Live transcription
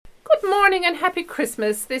morning and happy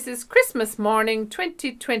Christmas. This is Christmas morning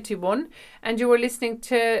 2021 and you are listening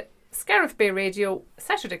to Scariff Bay Radio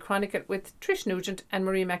Saturday Chronicle with Trish Nugent and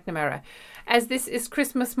Marie McNamara. As this is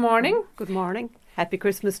Christmas morning. Good morning. Happy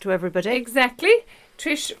Christmas to everybody. Exactly.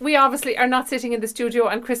 Trish, we obviously are not sitting in the studio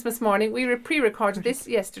on Christmas morning. We pre-recorded this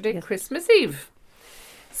yesterday, yes. Christmas Eve.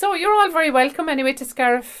 So you're all very welcome anyway to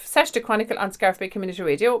Scariff Saturday Chronicle on Scariff Bay Community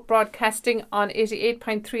Radio, broadcasting on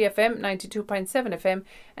 88.3 FM, 92.7 FM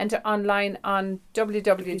and online on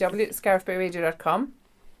www.scariffbayradio.com.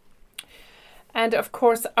 And of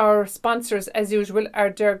course our sponsors as usual are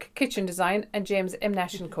Derg Kitchen Design and James M.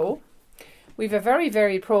 Nash & Co. We've a very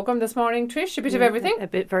varied programme this morning, Trish, a bit of everything. A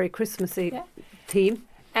bit very Christmassy theme.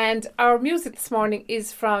 And our music this morning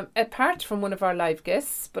is apart from one of our live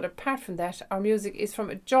guests, but apart from that, our music is from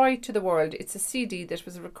A Joy to the World. It's a CD that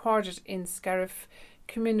was recorded in Scariff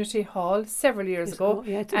Community Hall several years ago.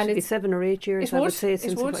 Yeah, it's 7 or 8 years, I would say.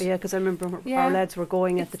 Because I remember our lads were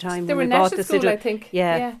going at the time. They were in National School, I think.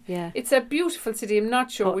 Yeah. It's a beautiful CD. I'm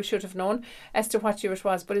not sure we should have known as to what year it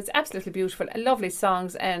was, but it's absolutely beautiful. Lovely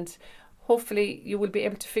songs, and hopefully you will be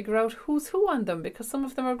able to figure out who's who on them, because some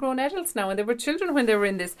of them are grown adults now and they were children when they were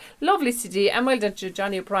in this lovely CD. And well done to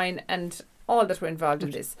Johnny O'Brien and all that were involved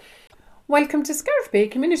in this. Welcome to Scariff Bay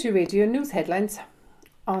Community Radio News Headlines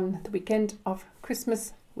on the weekend of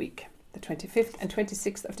Christmas week, the 25th and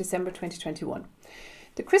 26th of December 2021.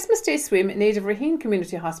 The Christmas Day swim in aid of Raheen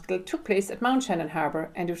Community Hospital took place at Mount Shannon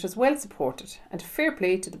Harbour, and it was well supported, and fair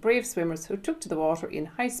play to the brave swimmers who took to the water in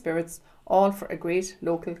high spirits, all for a great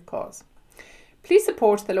local cause. Please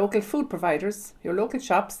support the local food providers, your local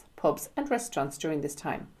shops, pubs and restaurants during this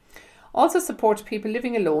time. Also support people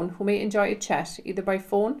living alone who may enjoy a chat either by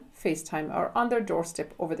phone, FaceTime or on their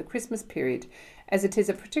doorstep over the Christmas period, as it is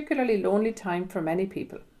a particularly lonely time for many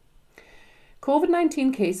people.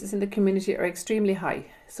 COVID-19 cases in the community are extremely high,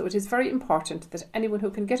 so it is very important that anyone who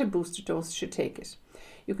can get a booster dose should take it.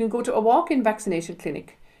 You can go to a walk-in vaccination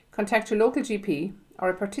clinic, contact your local GP or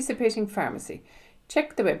a participating pharmacy.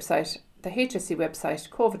 Check the website, the HSE website,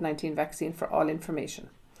 COVID-19 vaccine for all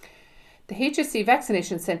information. The HSE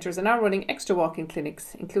vaccination centres are now running extra walk-in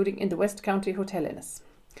clinics, including in the West County Hotel Ennis.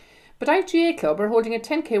 But GAA Club are holding a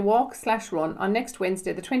 10k walk/run on next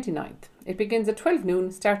Wednesday the 29th. It begins at 12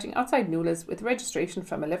 noon, starting outside Newlands, with registration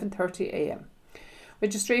from 11:30am.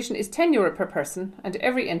 Registration is €10 per person, and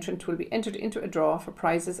every entrant will be entered into a draw for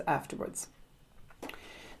prizes afterwards.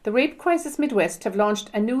 The Rape Crisis Midwest have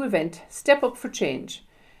launched a new event, Step Up for Change.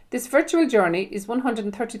 This virtual journey is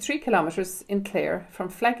 133 kilometres in Clare from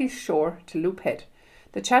Flaggish Shore to Loop Head.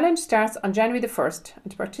 The challenge starts on January the 1st,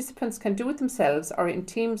 and participants can do it themselves or in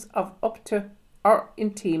teams up to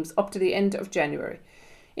the end of January.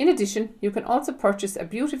 In addition, you can also purchase a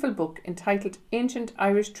beautiful book entitled Ancient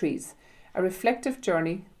Irish Trees, a reflective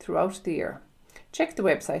journey throughout the year. Check the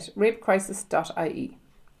website rapecrisis.ie.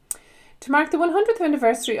 To mark the 100th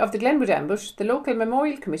anniversary of the Glenwood Ambush, the local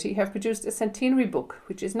Memorial Committee have produced a centenary book,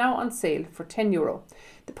 which is now on sale for €10.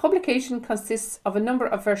 The publication consists of a number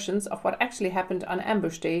of versions of what actually happened on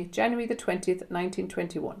Ambush Day, January the 20th,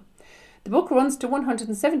 1921. The book runs to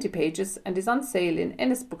 170 pages and is on sale in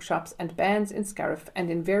Ennis bookshops and Bands in Scariff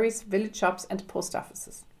and in various village shops and post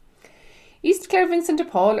offices. East Clare Vincent de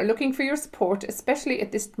Paul are looking for your support, especially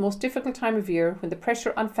at this most difficult time of year when the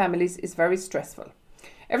pressure on families is very stressful.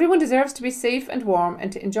 Everyone deserves to be safe and warm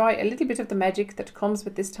and to enjoy a little bit of the magic that comes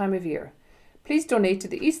with this time of year. Please donate to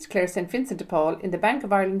the East Clare St Vincent de Paul in the Bank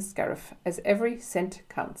of Ireland Scariff, as every cent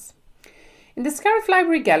counts. In the Scariff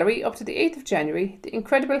Library Gallery up to the 8th of January, the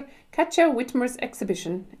incredible Katja Whitmer's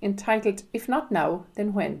exhibition, entitled If Not Now,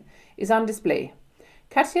 Then When, is on display.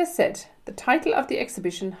 Katja said the title of the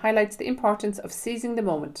exhibition highlights the importance of seizing the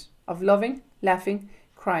moment, of loving, laughing,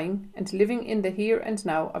 crying and living in the here and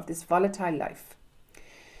now of this volatile life.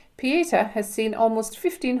 Pieta has seen almost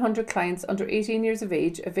 1,500 clients under 18 years of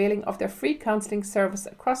age availing of their free counselling service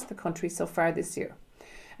across the country so far this year.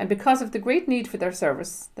 And because of the great need for their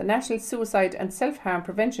service, the National Suicide and Self-Harm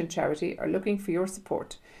Prevention Charity are looking for your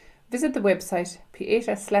support. Visit the website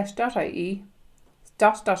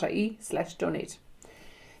pieta.ie/donate.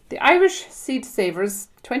 The Irish Seed Savers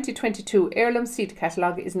 2022 Heirloom Seed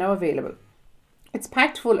Catalogue is now available. It's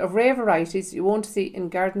packed full of rare varieties you won't see in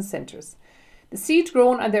garden centres. The seed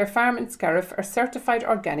grown on their farm in Scariff are certified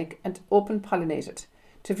organic and open pollinated.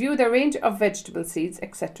 To view their range of vegetable seeds,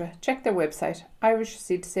 etc., check their website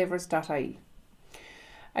irishseedsavers.ie.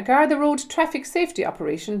 A Garda Road traffic safety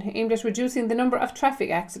operation aimed at reducing the number of traffic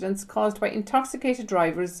accidents caused by intoxicated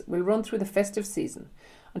drivers will run through the festive season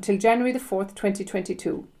until January the 4th,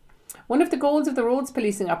 2022. One of the goals of the roads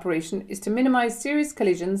policing operation is to minimise serious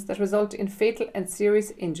collisions that result in fatal and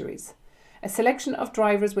serious injuries. A selection of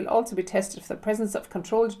drivers will also be tested for the presence of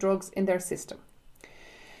controlled drugs in their system.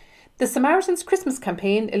 The Samaritans Christmas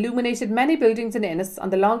campaign illuminated many buildings in Ennis on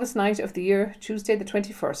the longest night of the year, Tuesday the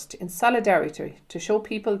 21st, in solidarity to show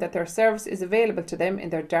people that their service is available to them in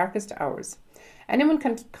their darkest hours. Anyone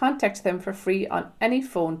can contact them for free on any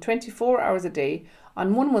phone 24 hours a day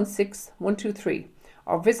on 116 123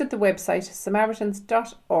 or visit the website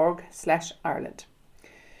samaritans.org/Ireland.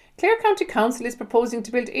 Clare County Council is proposing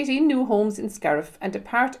to build 18 new homes in Scariff, and a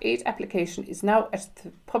Part 8 application is now at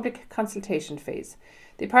the public consultation phase.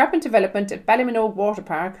 The apartment development at Ballyminogue Water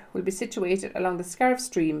Park will be situated along the Scariff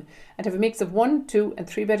stream and have a mix of 1, 2 and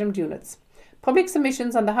 3 bedroom units. Public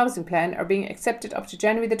submissions on the housing plan are being accepted up to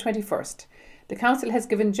January the 21st. The Council has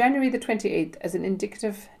given January the 28th as an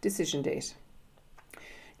indicative decision date.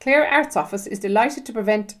 Clare Arts Office is delighted to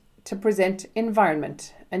present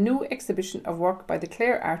Environment, a new exhibition of work by the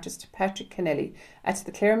Clare artist Patrick Kennelly at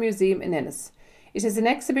the Clare Museum in Ennis. It is an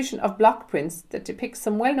exhibition of block prints that depicts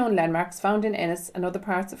some well-known landmarks found in Ennis and other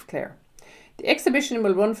parts of Clare. The exhibition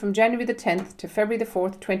will run from January the 10th to February the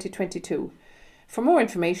 4th, 2022. For more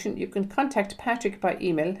information, you can contact Patrick by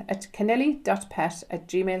email at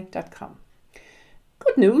kennelly.pat@gmail.com.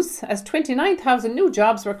 Good news, as 29,000 new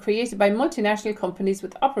jobs were created by multinational companies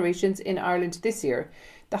with operations in Ireland this year,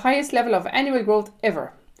 the highest level of annual growth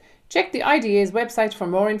ever. Check the IDA's website for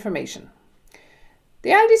more information. The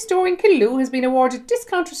Aldi store in Killaloe has been awarded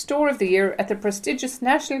Discounter Store of the Year at the prestigious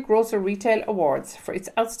National Grocer Retail Awards for its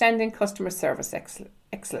outstanding customer service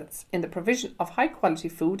excellence in the provision of high-quality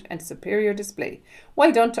food and superior display.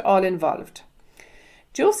 Well done to all involved.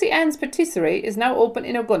 Josie Ann's Patisserie is now open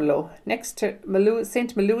in Ogonnelloe, next to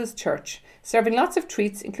St. Malua's Church, serving lots of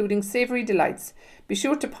treats including savoury delights. Be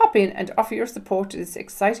sure to pop in and offer your support to this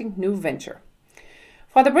exciting new venture.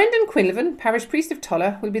 Father Brendan Quinlivan, parish priest of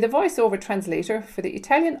Tulla, will be the voice-over translator for the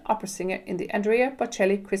Italian opera singer in the Andrea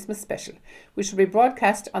Bocelli Christmas special, which will be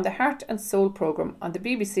broadcast on the Heart and Soul programme on the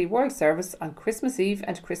BBC World Service on Christmas Eve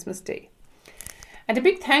and Christmas Day. And a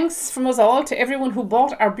big thanks from us all to everyone who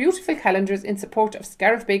bought our beautiful calendars in support of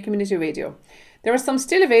Scariff Bay Community Radio. There are some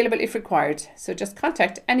still available if required, so just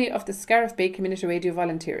contact any of the Scariff Bay Community Radio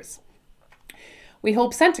volunteers. We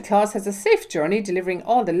hope Santa Claus has a safe journey delivering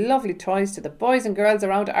all the lovely toys to the boys and girls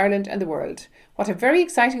around Ireland and the world. What a very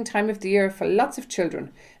exciting time of the year for lots of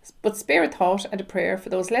children, but spare a thought and a prayer for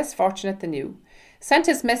those less fortunate than you.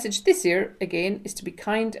 Santa's message this year, again, is to be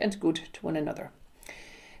kind and good to one another.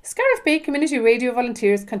 Scariff Bay Community Radio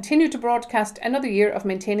volunteers continue to broadcast another year of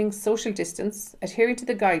maintaining social distance, adhering to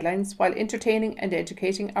the guidelines while entertaining and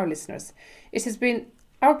educating our listeners. It has been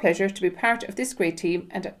our pleasure to be part of this great team,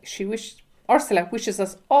 and Ursula wishes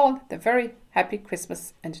us all the very happy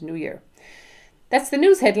Christmas and New Year. That's the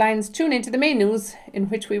news headlines. Tune into the main news, in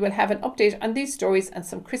which we will have an update on these stories and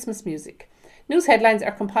some Christmas music. News headlines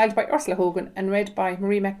are compiled by Ursula Hogan and read by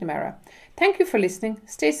Marie McNamara. Thank you for listening.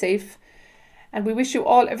 Stay safe. And we wish you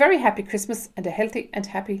all a very happy Christmas and a healthy and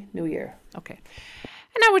happy New Year. Okay.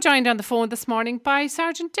 And now we're joined on the phone this morning by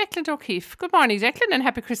Sergeant Declan O'Keefe. Good morning, Declan, and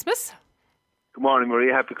happy Christmas. Good morning, Marie.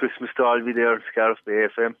 Happy Christmas to all of you there at Scariff Bay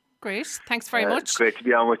FM. Great. Thanks very much. It's great to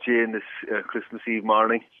be on with you in this Christmas Eve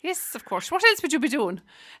morning. Yes, of course. What else would you be doing?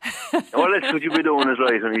 What else would you be doing is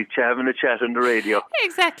right, and having a chat on the radio.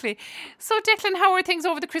 Exactly. So, Declan, how are things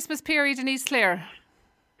over the Christmas period in East Clare?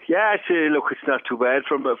 Yeah, look, it's not too bad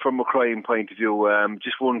from a crime point of view.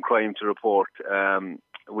 Just one crime to report.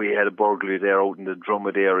 We had a burglary there out in the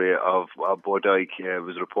Drummond area of Bodyke. It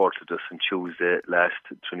was reported to us on Tuesday last,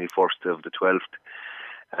 21st of the 12th.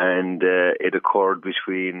 And it occurred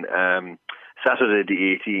between Saturday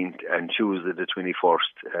the 18th and Tuesday the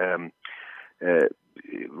 21st.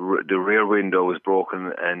 The rear window was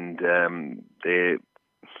broken, and they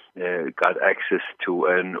got access to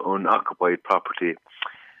an unoccupied property.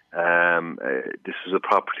 This was a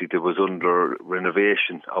property that was under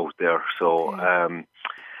renovation out there. So,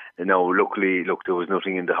 luckily, there was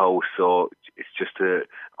nothing in the house. So it's just a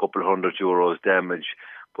couple of €100 damage.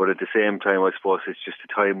 But at the same time, I suppose it's just a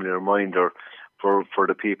timely reminder for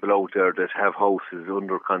the people out there that have houses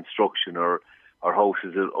under construction or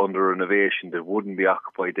houses under renovation that wouldn't be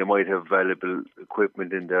occupied. They might have valuable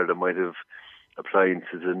equipment in there. They might have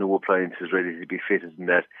appliances and new appliances ready to be fitted in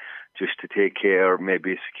that, just to take care.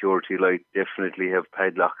 Maybe a security light, definitely have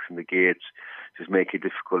padlocks in the gates. Just make it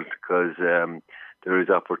difficult because there is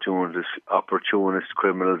opportunist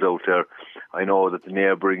criminals out there. I know that the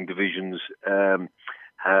neighbouring divisions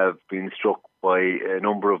have been struck by a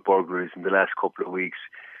number of burglaries in the last couple of weeks.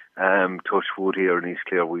 Touch wood here in East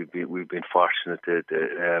Clare, we've been fortunate that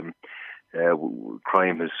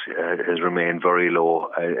crime has remained very low,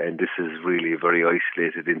 and this is really a very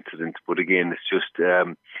isolated incident. But again, it's just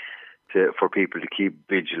for people to keep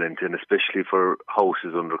vigilant, and especially for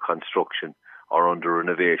houses under construction or under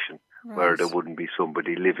renovation, where there wouldn't be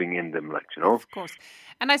somebody living in them, Of course.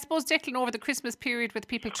 And I suppose, Declan, over the Christmas period with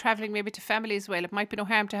people travelling maybe to family as well, it might be no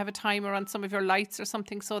harm to have a timer on some of your lights or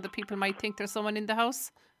something so that people might think there's someone in the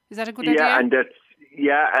house. Is that a good idea?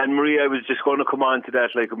 And Maria, I was just going to come on to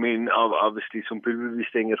that. Obviously some people will be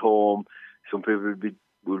staying at home, some people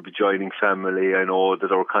will be joining family. I know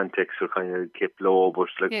that our contacts are kind of kept low, but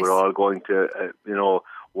we're all going to,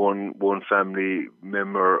 one family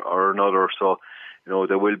member or another. So,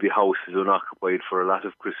 there will be houses unoccupied for a lot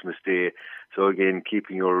of Christmas Day. So again,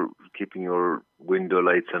 keeping your window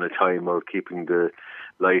lights on a timer, keeping the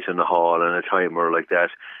light in the hall on a timer like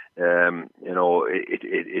that,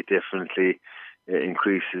 it definitely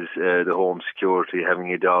increases the home security.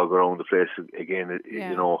 Having a dog around the place, again,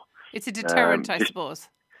 it's a deterrent, I suppose.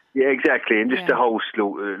 Yeah, exactly, and just the house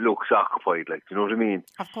looks occupied, you know what I mean?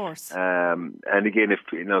 Of course. And again, if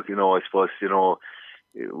I suppose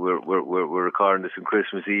we're recording this on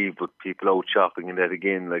Christmas Eve, but people out shopping and that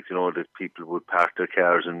again, that people would park their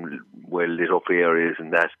cars in well lit up areas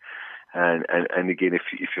and that, and again,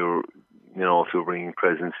 if you're bringing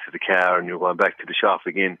presents to the car and you're going back to the shop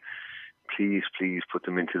again, please put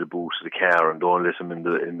them into the boot of the car and don't let them in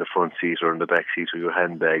the front seat or in the back seat of your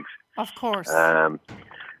handbags. Of course.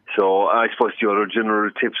 So I suppose the other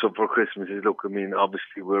general tips up for Christmas is,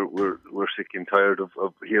 obviously we're sick and tired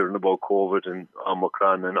of hearing about COVID and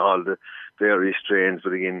Omicron and all the various strains,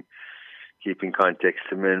 but again, keeping contacts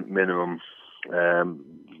to minimum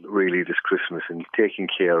really this Christmas and taking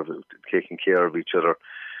care of each other.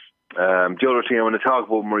 The other thing I want to talk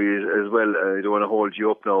about, Marie, as well, I don't want to hold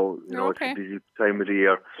you up now, It's a busy time of the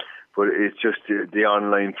year, but it's just the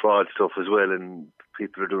online fraud stuff as well, and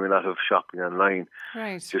people are doing a lot of shopping online.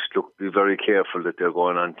 Right. Just be very careful that they're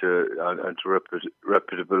going onto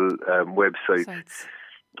reputable websites.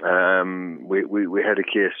 We had a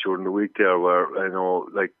case during the week there where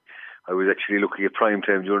I was actually looking at prime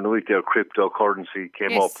time during the week there. Cryptocurrency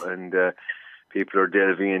came up, and people are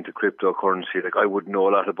delving into cryptocurrency. I wouldn't know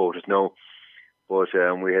a lot about it now, but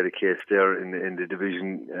we had a case there in the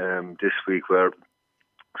division this week where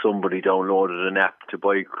somebody downloaded an app to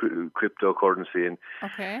buy cryptocurrency, and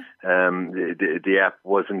the app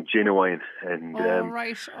wasn't genuine, and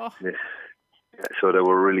so they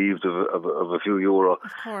were relieved of a few euro.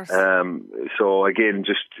 Of course. So again,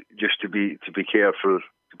 just to be careful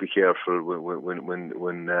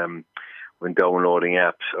when downloading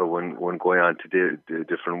apps or when going on to the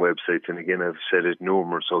different websites. And again, I've said it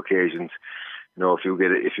numerous occasions. If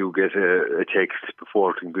you get a text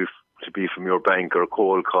before to be from your bank or a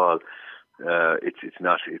cold call, it's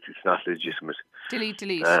not legitimate.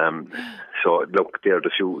 Delete. So look, they're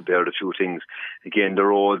the few things. Again, the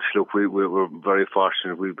roads. Look, we're very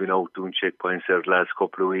fortunate. We've been out doing checkpoints there the last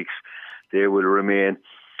couple of weeks. They will remain.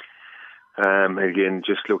 Again,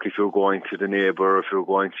 just look, if you're going to the neighbour, if you're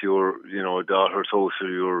going to your daughter's house or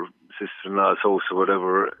your sister-in-law's house or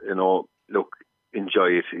whatever, look,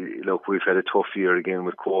 enjoy it. Look, we've had a tough year again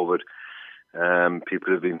with COVID.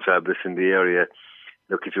 People have been fabulous in the area.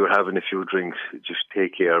 Look, if you're having a few drinks, just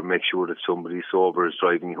take care. Make sure that somebody sober is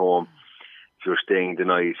driving home. If you're staying the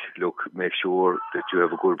night, look, make sure that you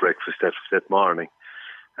have a good breakfast that morning,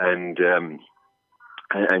 and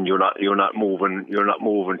you're not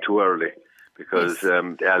moving too early, because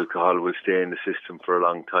the alcohol will stay in the system for a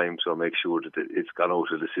long time. So make sure that it's gone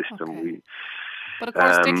out of the system. Okay. But of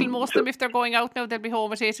course, Declan, most of them, if they're going out now, they'll be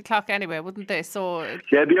home at 8 o'clock anyway, wouldn't they? So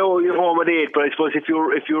yeah, you're home at 8. But I suppose if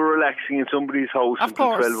you're relaxing in somebody's house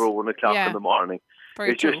until 12 or 1 o'clock in the morning,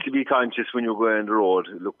 it's just to be conscious when you're going on the road.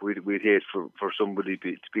 Look, we'd hate for somebody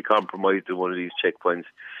to be compromised in one of these checkpoints.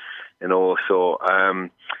 So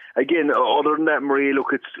again, other than that, Marie,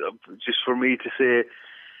 look, it's just for me to say,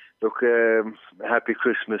 look, happy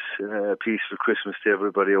Christmas, peaceful Christmas to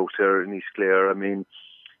everybody out there in East Clare. I mean,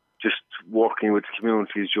 just working with the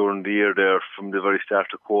communities during the year there from the very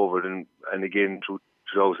start of COVID and again through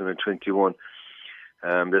 2021.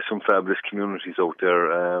 There's some fabulous communities out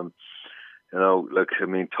there.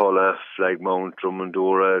 Tulla, Flagmount,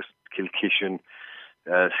 Drummondora, Kilkishen,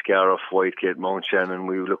 Scariff, Whitegate, Mount Shannon.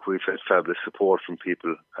 We've had fabulous support from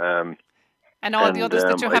people. And all the others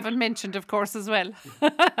that you haven't mentioned, of course, as well.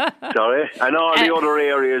 Sorry? And all the other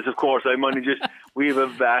areas, of course. We have a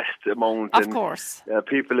vast amount. Of course.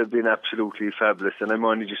 People have been absolutely fabulous, and I'm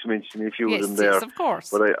only just mentioning a few of them there. Yes, of course.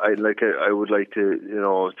 But I would like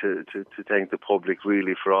to, to thank the public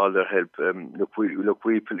really for all their help. We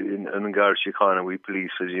in Garda Síochána, we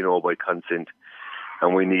police, as you know, by consent,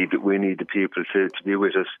 and we need the people to be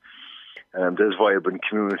with us. There's vibrant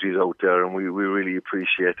communities out there, and we really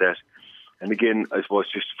appreciate that. And again, I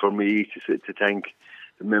suppose just for me to thank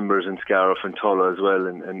the members in Scariff and Tulla as well,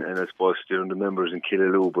 and I suppose the members in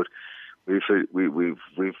Killaloe. But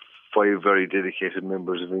we've 5 very dedicated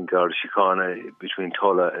members of Garda Síochána between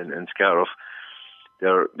Tulla and Scariff.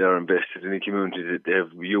 They're invested in the community. They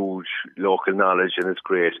have huge local knowledge, and it's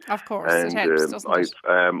great. Of course, and, it helps, doesn't it?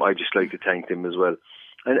 I just like to thank them as well.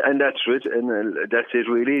 And that's it. And that's it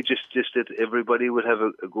really. Just that everybody would have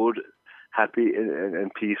a good, happy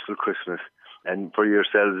and peaceful Christmas. And for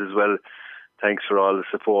yourselves as well, thanks for all the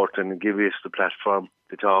support and giving us the platform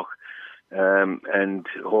to talk. And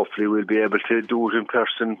hopefully we'll be able to do it in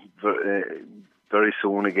person very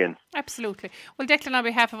soon again. Absolutely. Well, Declan, on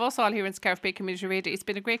behalf of us all here in Scariff Bay Community Radio, it's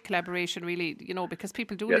been a great collaboration, really, because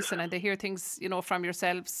people do listen and they hear things, from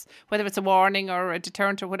yourselves, whether it's a warning or a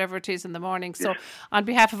deterrent or whatever it is in the morning. So on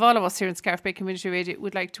behalf of all of us here in Scariff Bay Community Radio,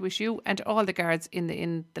 we'd like to wish you and all the guards in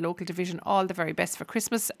the local division all the very best for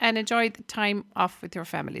Christmas, and enjoy the time off with your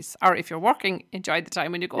families. Or if you're working, enjoy the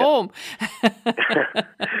time when you go home.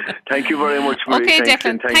 Thank you very much, Marie. Okay,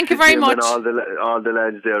 Declan, thank you very much. And all the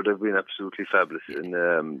lads there, they've been absolutely fabulous.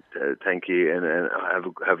 And thank you, and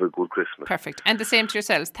have a good Christmas. Perfect. And the same to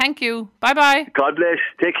yourselves. Thank you. Bye bye. God bless.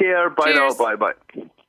 Take care. Bye. Cheers. Now. Bye.